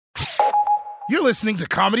You're listening to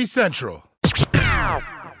Comedy Central.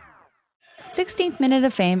 16th Minute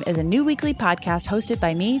of Fame is a new weekly podcast hosted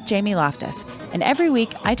by me, Jamie Loftus. And every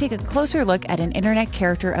week, I take a closer look at an internet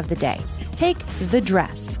character of the day. Take the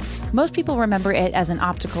dress. Most people remember it as an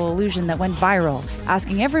optical illusion that went viral,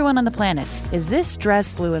 asking everyone on the planet, is this dress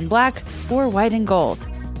blue and black or white and gold?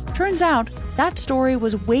 Turns out, that story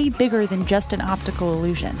was way bigger than just an optical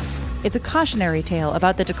illusion. It's a cautionary tale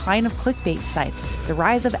about the decline of clickbait sites, the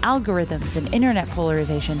rise of algorithms and internet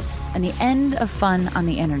polarization, and the end of fun on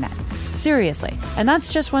the internet. Seriously, and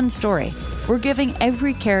that's just one story. We're giving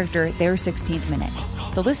every character their 16th minute.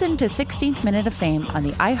 So listen to 16th Minute of Fame on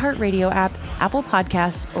the iHeartRadio app, Apple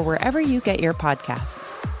Podcasts, or wherever you get your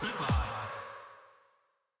podcasts.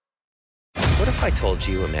 What if I told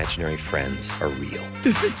you imaginary friends are real?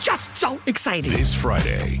 This is just so exciting. This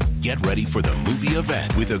Friday, get ready for the movie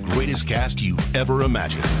event with the greatest cast you've ever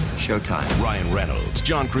imagined. Showtime. Ryan Reynolds,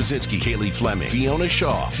 John Krasinski, Kaylee Fleming, Fiona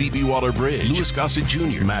Shaw, Phoebe Waller-Bridge, Louis Gossett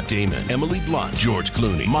Jr., Matt Damon, Emily Blunt, George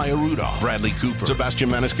Clooney, Maya Rudolph, Bradley Cooper,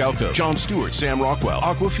 Sebastian Maniscalco, Jon Stewart, Sam Rockwell,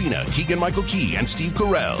 Awkwafina, Keegan-Michael Key, and Steve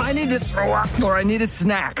Carell. I need to throw up or I need a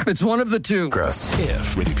snack. It's one of the two. Gross.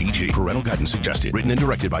 If rated PG. Parental guidance suggested. Written and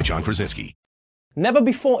directed by John Krasinski. Never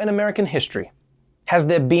before in American history has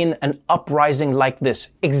there been an uprising like this,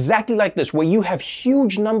 exactly like this, where you have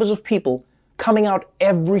huge numbers of people coming out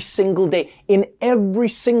every single day in every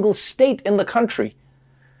single state in the country.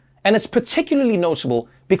 And it's particularly notable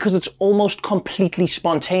because it's almost completely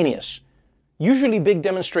spontaneous. Usually big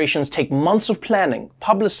demonstrations take months of planning,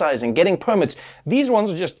 publicizing, getting permits. These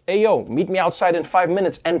ones are just, hey yo, meet me outside in 5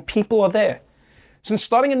 minutes, and people are there. Since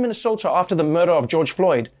starting in Minnesota after the murder of George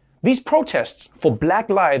Floyd, these protests for Black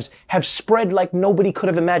lives have spread like nobody could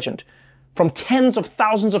have imagined. From tens of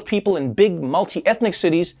thousands of people in big multi-ethnic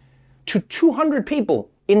cities to 200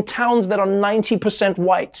 people in towns that are 90%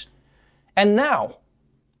 white. And now,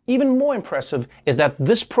 even more impressive is that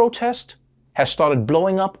this protest has started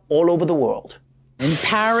blowing up all over the world. In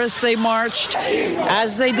Paris, they marched,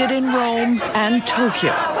 as they did in Rome and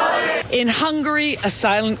Tokyo. In Hungary, a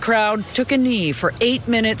silent crowd took a knee for 8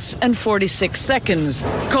 minutes and 46 seconds.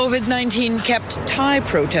 COVID-19 kept Thai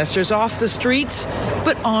protesters off the streets,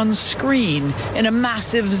 but on screen in a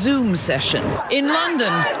massive Zoom session. In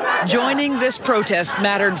London, joining this protest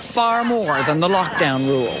mattered far more than the lockdown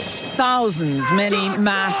rules. Thousands, many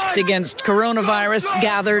masked against coronavirus,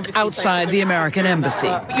 gathered outside the American embassy.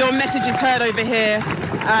 Your message is heard over here,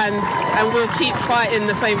 and we'll keep fighting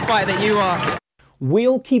the same fight that you are.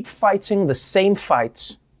 We'll keep fighting the same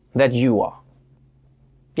fights that you are.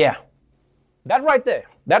 Yeah, that right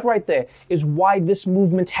there is why this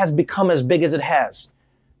movement has become as big as it has.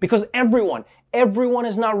 Because everyone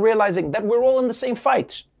is now realizing that we're all in the same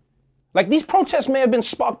fight. Like, these protests may have been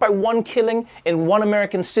sparked by one killing in one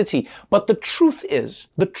American city, but the truth is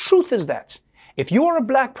that if you are a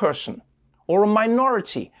Black person or a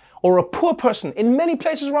minority or a poor person in many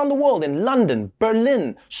places around the world, in London,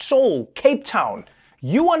 Berlin, Seoul, Cape Town,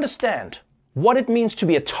 you understand what it means to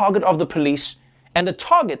be a target of the police and a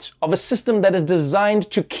target of a system that is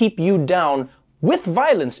designed to keep you down with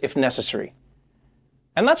violence if necessary.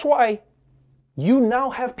 And that's why you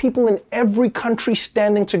now have people in every country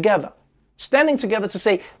standing together to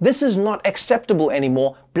say, this is not acceptable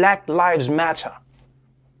anymore, Black Lives Matter.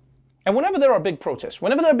 And whenever there are big protests,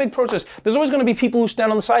 there's always going to be people who stand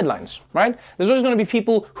on the sidelines, right? There's always going to be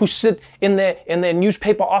people who sit in their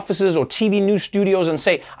newspaper offices or TV news studios and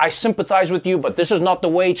say, I sympathize with you, but this is not the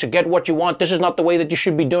way to get what you want. This is not the way that you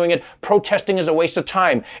should be doing it. Protesting is a waste of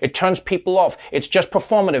time. It turns people off. It's just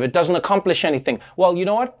performative. It doesn't accomplish anything. Well, you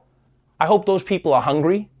know what? I hope those people are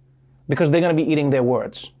hungry because they're going to be eating their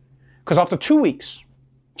words. Because after 2 weeks,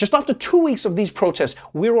 just after 2 weeks of these protests,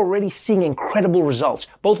 we're already seeing incredible results,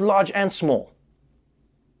 both large and small.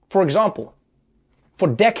 For example, for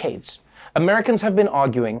decades, Americans have been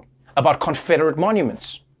arguing about Confederate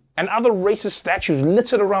monuments and other racist statues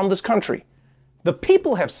littered around this country. The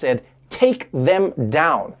people have said, take them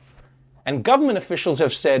down. And government officials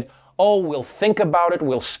have said, oh, we'll think about it,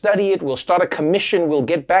 we'll study it, we'll start a commission, we'll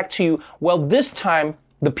get back to you. Well, this time,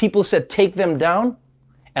 the people said, take them down.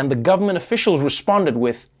 And the government officials responded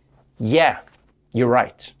with, yeah, you're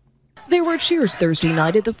right. There were cheers Thursday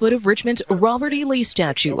night at the foot of Richmond's Robert E. Lee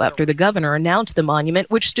statue after the governor announced the monument,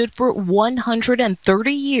 which stood for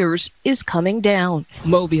 130 years, is coming down.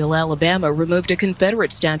 Mobile, Alabama removed a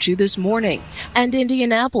Confederate statue this morning, and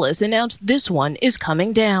Indianapolis announced this one is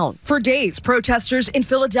coming down. For days, protesters in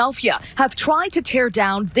Philadelphia have tried to tear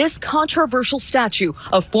down this controversial statue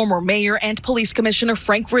of former mayor and police commissioner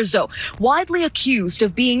Frank Rizzo, widely accused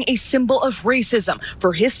of being a symbol of racism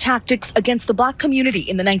for his tactics against the Black community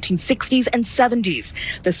in the 1960s 60s and 70s,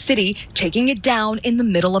 the city taking it down in the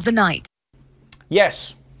middle of the night.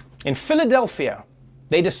 Yes, in Philadelphia,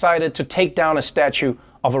 they decided to take down a statue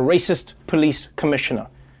of a racist police commissioner.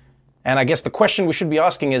 And I guess the question we should be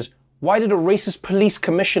asking is, why did a racist police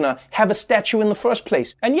commissioner have a statue in the first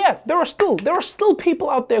place? And yeah, there are still people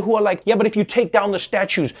out there who are like, yeah, but if you take down the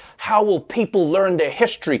statues, how will people learn their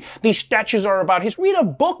history? These statues are about history. Read a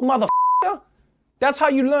book, motherfucker. That's how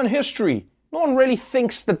you learn history. No one really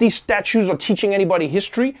thinks that these statues are teaching anybody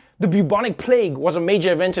history. The bubonic plague was a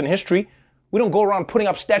major event in history. We don't go around putting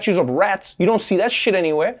up statues of rats. You don't see that shit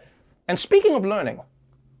anywhere. And speaking of learning,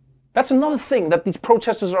 that's another thing that these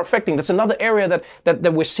protesters are affecting. That's another area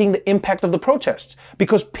that we're seeing the impact of the protests.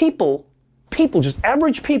 Because people, just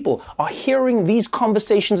average people, are hearing these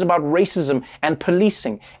conversations about racism and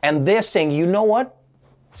policing. And they're saying, you know what?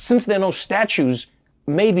 Since there are no statues,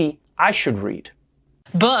 maybe I should read.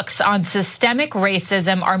 Books on systemic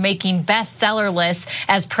racism are making bestseller lists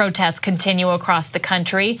as protests continue across the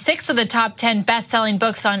country. 6 of the top 10 best-selling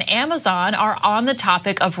books on Amazon are on the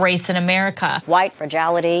topic of race in America. White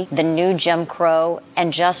Fragility, The New Jim Crow,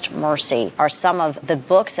 and Just Mercy are some of the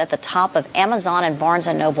books at the top of Amazon and Barnes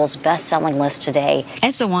 & Noble's best-selling list today.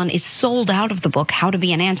 Essoan is sold out of the book How to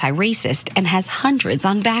Be an Anti-Racist and has hundreds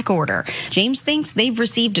on back order. James thinks they've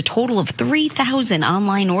received a total of 3,000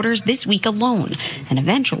 online orders this week alone, and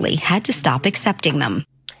eventually had to stop accepting them.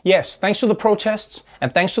 Yes, thanks to the protests,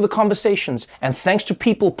 and thanks to the conversations, and thanks to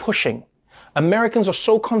people pushing, Americans are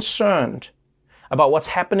so concerned about what's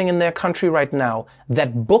happening in their country right now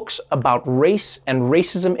that books about race and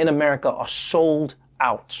racism in America are sold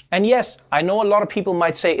out. And yes, I know a lot of people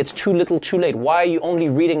might say it's too little too late. Why are you only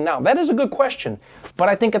reading now? That is a good question. But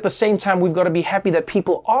I think at the same time, we've got to be happy that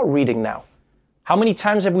people are reading now. How many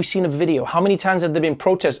times have we seen a video? How many times have there been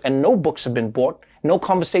protests and no books have been bought? No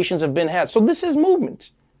conversations have been had. So this is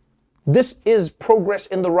movement. This is progress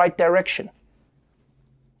in the right direction.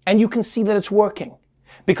 And you can see that it's working.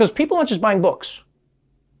 Because people aren't just buying books.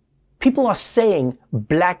 People are saying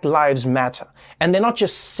Black Lives Matter. And they're not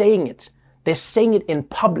just saying it. They're saying it in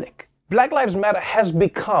public. Black Lives Matter has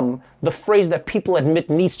become the phrase that people admit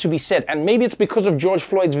needs to be said. And maybe it's because of George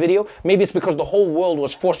Floyd's video. Maybe it's because the whole world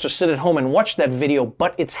was forced to sit at home and watch that video.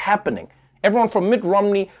 But it's happening. Everyone from Mitt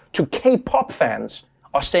Romney to K-pop fans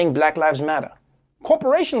are saying Black Lives Matter.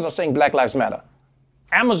 Corporations are saying Black Lives Matter.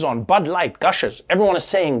 Amazon, Bud Light, Gushers, everyone is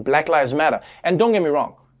saying Black Lives Matter. And don't get me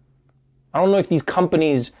wrong. I don't know if these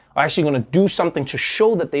companies are actually going to do something to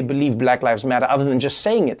show that they believe Black Lives Matter other than just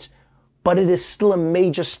saying it. But it is still a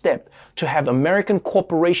major step to have American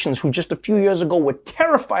corporations who just a few years ago were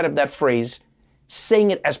terrified of that phrase,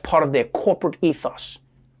 saying it as part of their corporate ethos.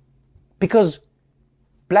 Because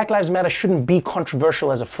Black Lives Matter shouldn't be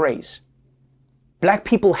controversial as a phrase. Black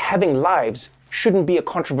people having lives shouldn't be a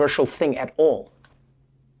controversial thing at all.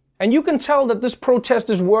 And you can tell that this protest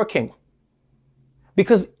is working.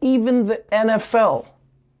 Because even the NFL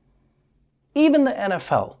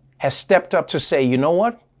has stepped up to say, you know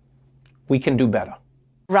what? We can do better.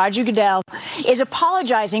 Roger Goodell is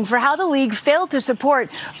apologizing for how the league failed to support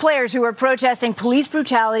players who were protesting police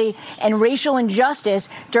brutality and racial injustice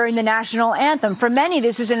during the national anthem. For many,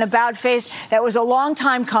 this is an about face that was a long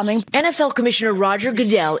time coming. NFL Commissioner Roger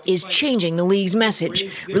Goodell is changing the league's message,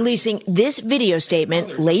 releasing this video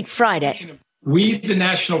statement late Friday. We, the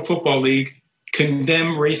National Football League,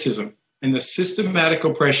 condemn racism and the systematic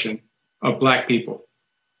oppression of Black people.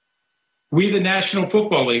 We, the National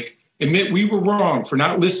Football League, admit we were wrong for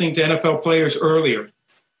not listening to NFL players earlier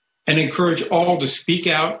and encourage all to speak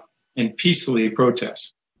out and peacefully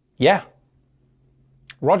protest. Yeah.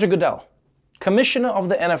 Roger Goodell, commissioner of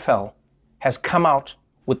the NFL, has come out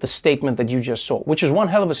with the statement that you just saw, which is one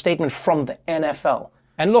hell of a statement from the NFL.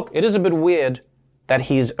 And look, it is a bit weird that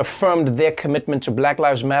he's affirmed their commitment to Black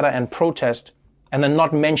Lives Matter and protest and then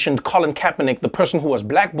not mentioned Colin Kaepernick, the person who was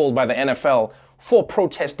blackballed by the NFL for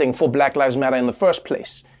protesting for Black Lives Matter in the first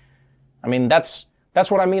place. I mean, that's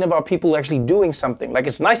what I mean about people actually doing something. Like,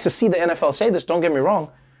 it's nice to see the NFL say this, don't get me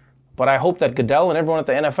wrong, but I hope that Goodell and everyone at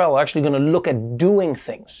the NFL are actually going to look at doing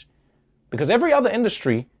things. Because every other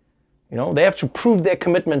industry, you know, they have to prove their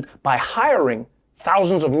commitment by hiring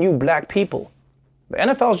thousands of new Black people. The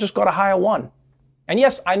NFL's just got to hire one. And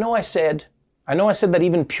yes, I know I said that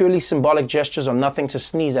even purely symbolic gestures are nothing to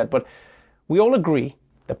sneeze at, but we all agree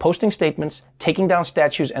that posting statements, taking down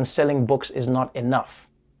statues, and selling books is not enough.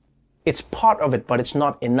 It's part of it, but it's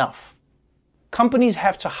not enough. Companies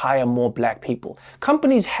have to hire more Black people.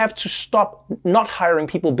 Companies have to stop not hiring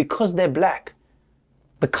people because they're Black.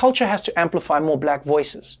 The culture has to amplify more Black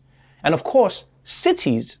voices. And of course,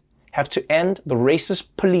 cities have to end the racist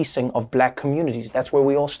policing of black communities. That's where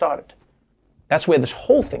we all started. That's where this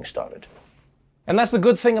whole thing started. And that's the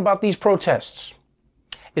good thing about these protests,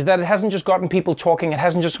 is that it hasn't just gotten people talking, it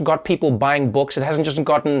hasn't just got people buying books, it hasn't just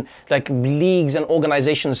gotten like leagues and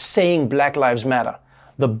organizations saying Black Lives Matter.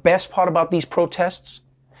 The best part about these protests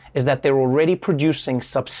is that they're already producing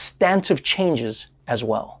substantive changes as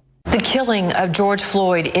well. The killing of George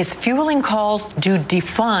Floyd is fueling calls to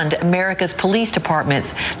defund America's police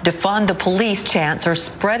departments. Defund the police chants are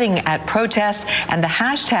spreading at protests, and the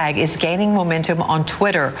hashtag is gaining momentum on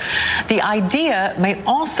Twitter. The idea may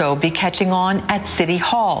also be catching on at city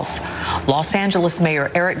halls. Los Angeles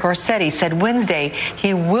Mayor Eric Garcetti said Wednesday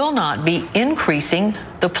he will not be increasing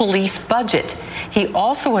the police budget. He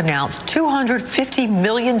also announced $250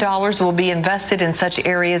 million will be invested in such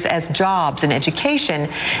areas as jobs and education,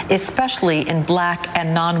 especially in black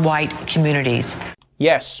and non-white communities.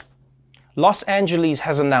 Yes, Los Angeles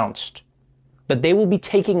has announced that they will be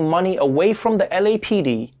taking money away from the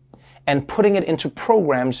LAPD and putting it into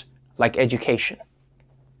programs like education.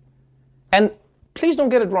 And please don't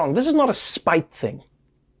get it wrong, this is not a spite thing.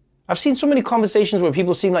 I've seen so many conversations where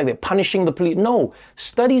people seem like they're punishing the police. No,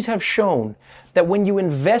 studies have shown that when you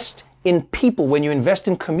invest in people, when you invest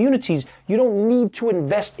in communities, you don't need to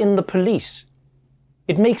invest in the police.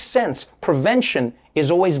 It makes sense. Prevention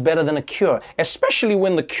is always better than a cure, especially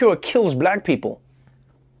when the cure kills black people.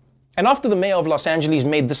 And after the mayor of Los Angeles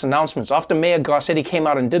made this announcement, after Mayor Garcetti came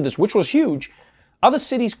out and did this, which was huge, other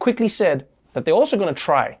cities quickly said that they're also going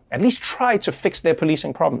to at least try to fix their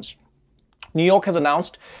policing problems. New York has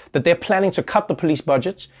announced that they're planning to cut the police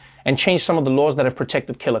budgets and change some of the laws that have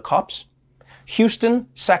protected killer cops. Houston,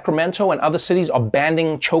 Sacramento, and other cities are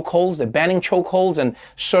banning chokeholds. They're banning chokeholds and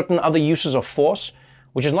certain other uses of force,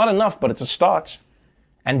 which is not enough, but it's a start.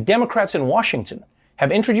 And Democrats in Washington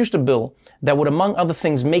have introduced a bill that would, among other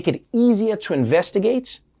things, make it easier to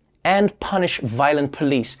investigate and punish violent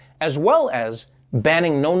police, as well as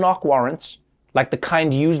banning no-knock warrants like the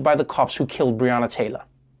kind used by the cops who killed Breonna Taylor.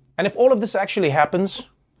 And if all of this actually happens,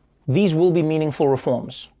 these will be meaningful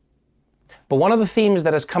reforms. But one of the themes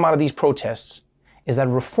that has come out of these protests is that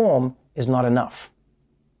reform is not enough.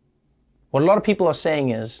 What a lot of people are saying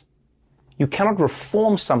is, you cannot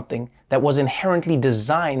reform something that was inherently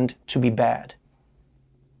designed to be bad.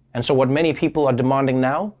 And so what many people are demanding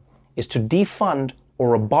now is to defund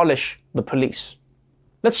or abolish the police.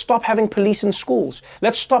 Let's stop having police in schools.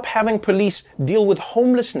 Let's stop having police deal with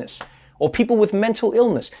homelessness or people with mental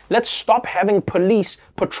illness. Let's stop having police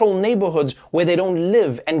patrol neighborhoods where they don't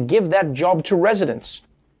live and give that job to residents.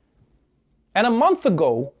 And a month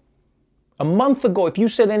ago, if you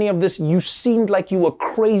said any of this, you seemed like you were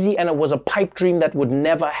crazy and it was a pipe dream that would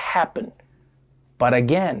never happen. But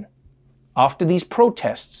again, after these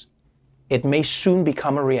protests, it may soon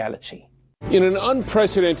become a reality. In an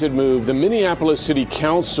unprecedented move, the Minneapolis City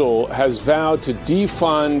Council has vowed to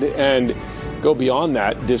defund and go beyond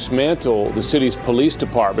that, dismantle the city's police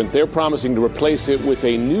department. They're promising to replace it with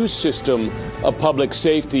a new system of public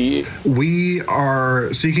safety. We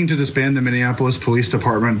are seeking to disband the Minneapolis Police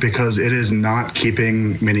Department because it is not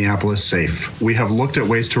keeping Minneapolis safe. We have looked at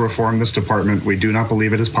ways to reform this department. We do not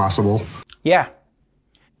believe it is possible. Yeah,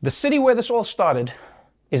 the city where this all started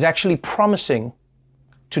is actually promising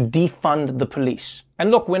to defund the police.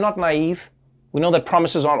 And look, we're not naive. We know that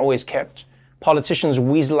promises aren't always kept. Politicians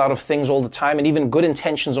weasel out of things all the time, and even good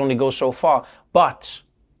intentions only go so far. But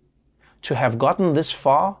to have gotten this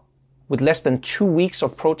far with less than 2 weeks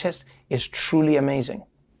of protests is truly amazing.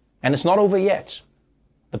 And it's not over yet.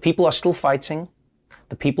 The people are still fighting.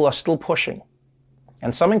 The people are still pushing.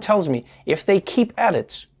 And something tells me if they keep at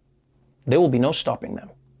it, there will be no stopping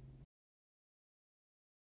them.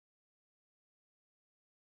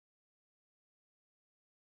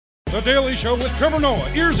 The Daily Show with Trevor Noah,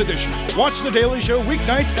 Ears Edition. Watch The Daily Show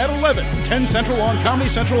weeknights at 11, 10 Central on Comedy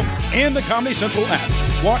Central and the Comedy Central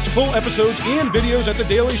app. Watch full episodes and videos at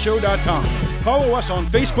thedailyshow.com. Follow us on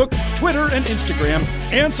Facebook, Twitter, and Instagram,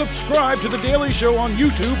 and subscribe to The Daily Show on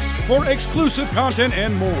YouTube for exclusive content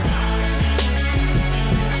and more.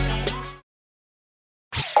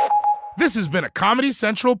 This has been a Comedy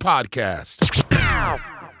Central podcast.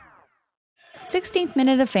 16th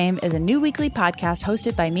Minute of Fame is a new weekly podcast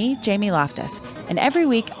hosted by me, Jamie Loftus. And every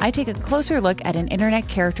week, I take a closer look at an internet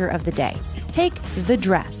character of the day. Take the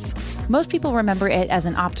dress. Most people remember it as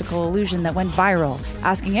an optical illusion that went viral,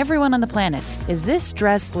 asking everyone on the planet, is this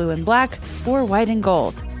dress blue and black or white and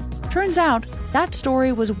gold? Turns out, that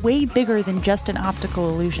story was way bigger than just an optical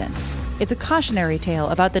illusion. It's a cautionary tale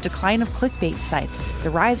about the decline of clickbait sites,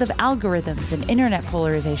 the rise of algorithms and internet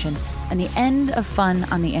polarization, and the end of fun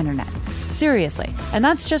on the internet. Seriously, and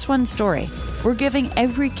that's just one story. We're giving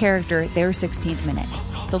every character their 16th minute.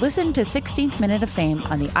 So listen to 16th Minute of Fame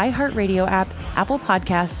on the iHeartRadio app, Apple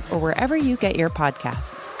Podcasts, or wherever you get your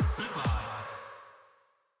podcasts.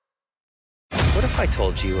 What if I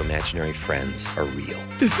told you imaginary friends are real?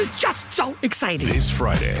 This is just so exciting. This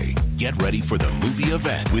Friday, get ready for the movie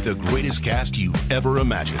event with the greatest cast you've ever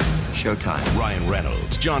imagined. Showtime. Ryan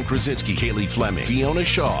Reynolds, John Krasinski, Kaylee Fleming, Fiona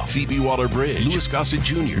Shaw, Phoebe Waller-Bridge, Louis Gossett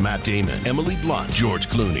Jr., Matt Damon, Emily Blunt, George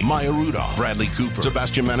Clooney, Maya Rudolph, Bradley Cooper,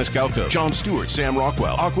 Sebastian Maniscalco, Jon Stewart, Sam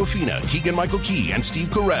Rockwell, Awkwafina, Keegan-Michael Key, and Steve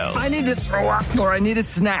Carell. I need to throw up or I need a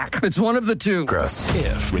snack. It's one of the two. Gross.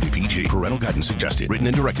 If. Rated PG. Parental guidance suggested. Written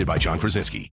and directed by John Krasinski.